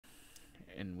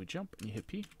and we jump and you hit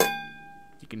P,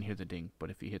 you can hear the ding. But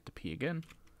if you hit the P again,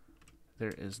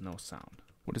 there is no sound.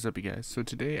 What is up, you guys? So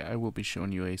today I will be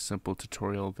showing you a simple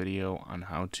tutorial video on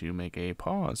how to make a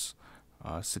pause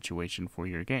situation for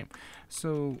your game.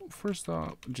 So first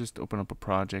off, just open up a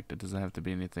project. It doesn't have to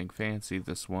be anything fancy.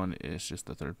 This one is just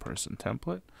a third-person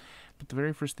template. But the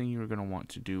very first thing you're going to want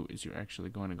to do is you're actually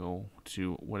going to go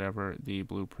to whatever the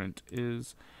blueprint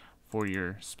is for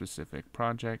your specific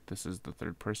project. This is the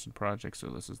third-person project, so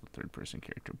this is the third-person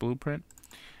character blueprint.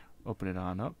 Open it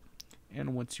on up.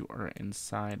 And once you are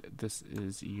inside, this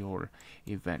is your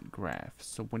event graph.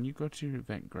 So when you go to your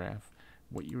event graph,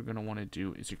 what you're going to want to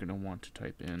do is you're going to want to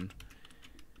type in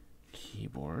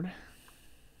keyboard.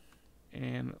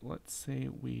 And let's say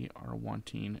we are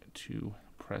wanting to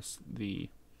press the,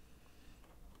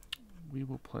 we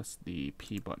will press the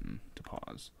P button to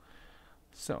pause.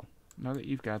 So now that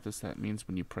you've got this, that means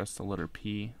when you press the letter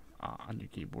P on your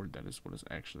keyboard, that is what is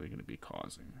actually going to be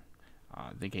causing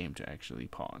the game to actually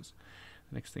pause.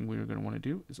 The next thing we're going to want to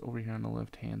do is over here on the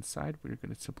left hand side, we're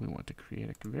going to simply want to create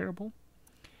a variable,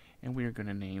 and we are going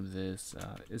to name this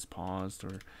is paused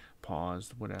or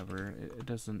paused, whatever. It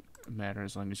doesn't matter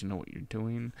as long as you know what you're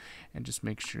doing, and just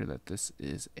make sure that this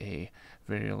is a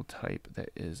variable type that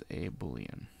is a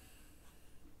Boolean.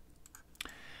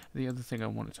 The other thing I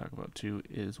want to talk about too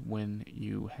is when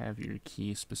you have your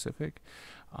key specific,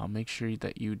 make sure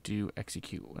that you do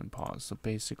execute when pause. So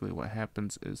basically what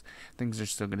happens is things are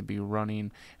still going to be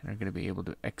running and are going to be able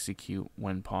to execute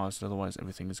when paused. Otherwise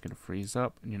everything is going to freeze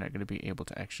up and you're not going to be able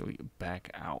to actually back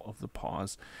out of the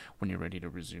pause when you're ready to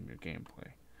resume your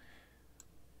gameplay.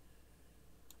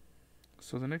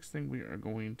 So the next thing we are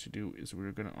going to do is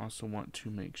we're going to also want to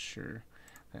make sure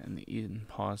that in the in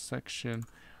pause section,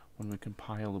 when we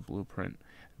compile the blueprint,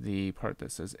 the part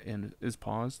that says "in" is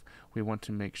paused, we want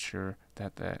to make sure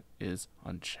that that is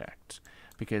unchecked,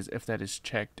 because if that is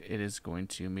checked, it is going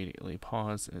to immediately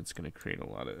pause and it's going to create a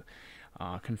lot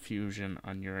of confusion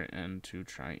on your end to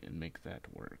try and make that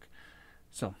work.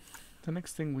 So the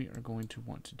next thing we are going to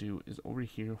want to do is over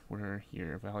here where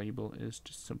your variable is,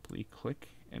 just simply click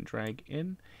and drag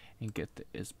in and get the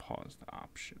is paused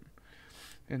option.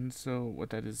 And so what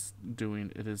that is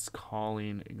doing, it is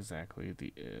calling exactly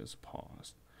the is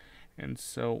paused. And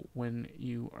so when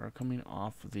you are coming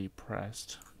off the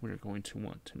pressed, we're going to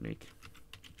want to make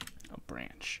a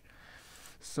branch.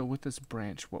 So with this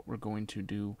branch, what we're going to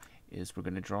do is we're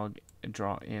going to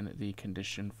draw in the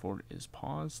condition for is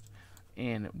paused,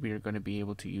 and we are going to be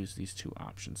able to use these two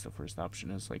options. The first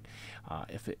option is like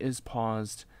if it is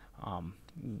paused,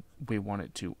 we want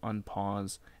it to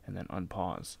unpause and then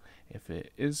unpause. If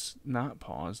it is not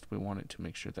paused, we want it to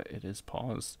make sure that it is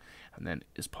paused and then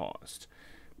is paused.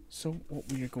 So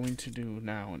what we are going to do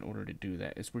now in order to do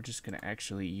that is we're just going to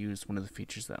actually use one of the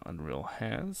features that Unreal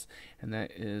has, and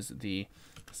that is the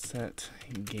set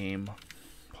game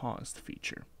paused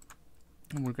feature.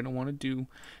 And we're going to want to do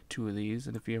two of these,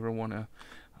 and if you ever want to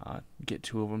get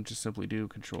two of them, just simply do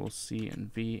Control C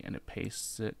and V and it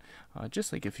pastes it,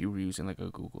 just like if you were using like a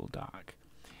Google Doc.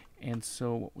 And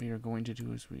so what we are going to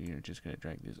do is we are just going to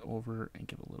drag these over and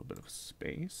give a little bit of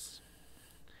space.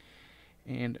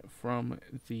 And from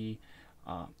the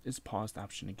is paused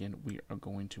option again, we are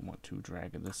going to want to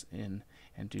drag this in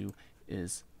and do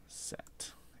is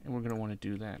set. And we're going to want to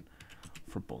do that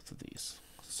for both of these.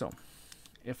 So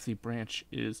if the branch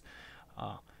is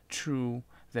true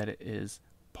that it is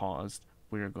paused,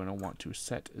 we are going to want to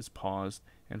set is paused,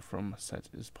 and from set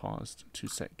is paused to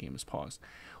set game is paused.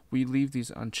 We leave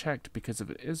these unchecked because if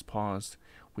it is paused,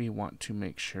 we want to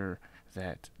make sure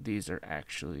that these are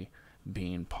actually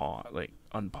being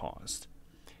unpaused.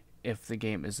 If the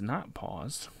game is not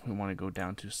paused, we want to go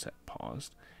down to set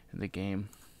paused and the game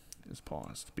is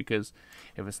paused, because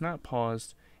if it's not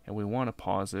paused and we want to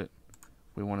pause it,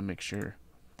 we want to make sure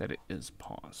that it is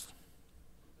paused.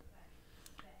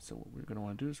 So what we're going to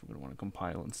want to do is we're going to want to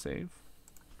compile and save.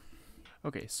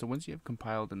 Okay, so once you have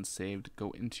compiled and saved, go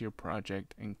into your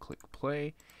project and click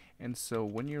play. And so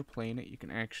when you're playing it, you can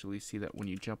actually see that when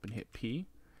you jump and hit P,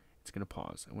 it's going to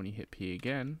pause. And when you hit P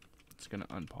again, it's going to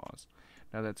unpause.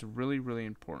 Now that's really, really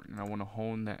important, and I want to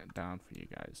hone that down for you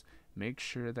guys. Make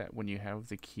sure that when you have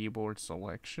the keyboard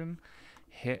selection,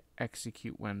 hit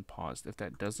execute when paused. If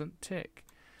that doesn't tick,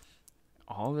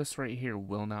 all this right here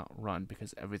will not run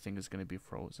because everything is going to be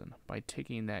frozen. By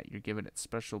ticking that, you're giving it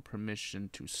special permission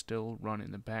to still run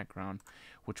in the background,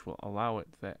 which will allow it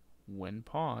that when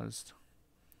paused,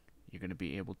 you're going to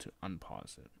be able to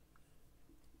unpause it.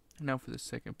 Now for the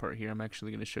second part here, I'm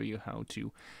actually going to show you how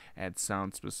to add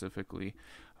sound specifically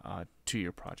to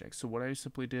your project. So what I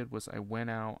simply did was I went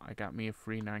out, I got me a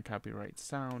free non-copyright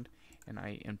sound, and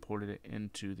I imported it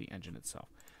into the engine itself.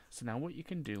 So now what you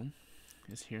can do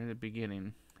is here in the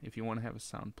beginning, if you want to have a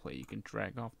sound play, you can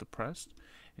drag off the pressed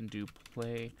and do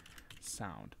play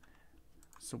sound.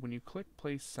 So when you click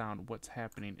play sound, what's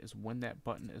happening is when that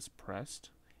button is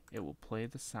pressed, it will play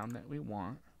the sound that we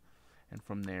want, and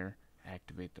from there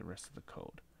activate the rest of the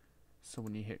code. So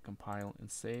when you hit compile and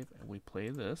save and we play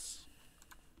this,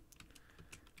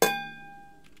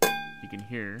 you can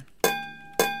hear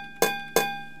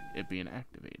it being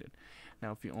activated.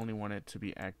 Now if you only want it to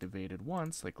be activated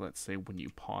once, like let's say when you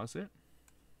pause it,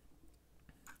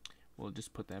 we'll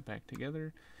just put that back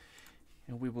together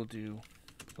and we will do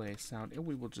play sound, and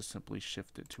we will just simply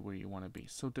shift it to where you want to be.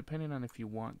 So depending on if you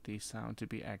want the sound to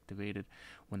be activated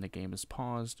when the game is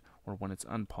paused or when it's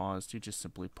unpaused, you just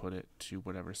simply put it to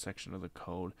whatever section of the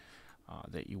code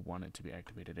that you want it to be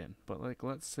activated in. But like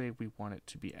let's say we want it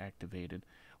to be activated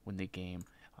when the game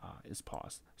is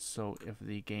paused. So if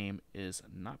the game is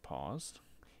not paused,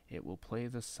 it will play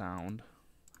the sound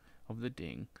of the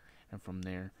ding, and from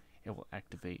there it will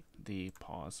activate the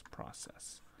pause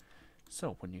process.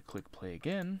 So when you click play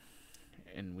again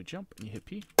and we jump and you hit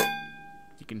P,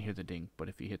 you can hear the ding, but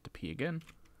if you hit the P again,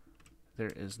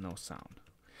 there is no sound.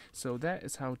 So that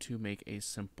is how to make a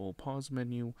simple pause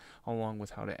menu, along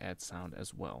with how to add sound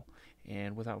as well.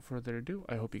 And without further ado,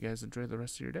 I hope you guys enjoy the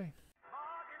rest of your day.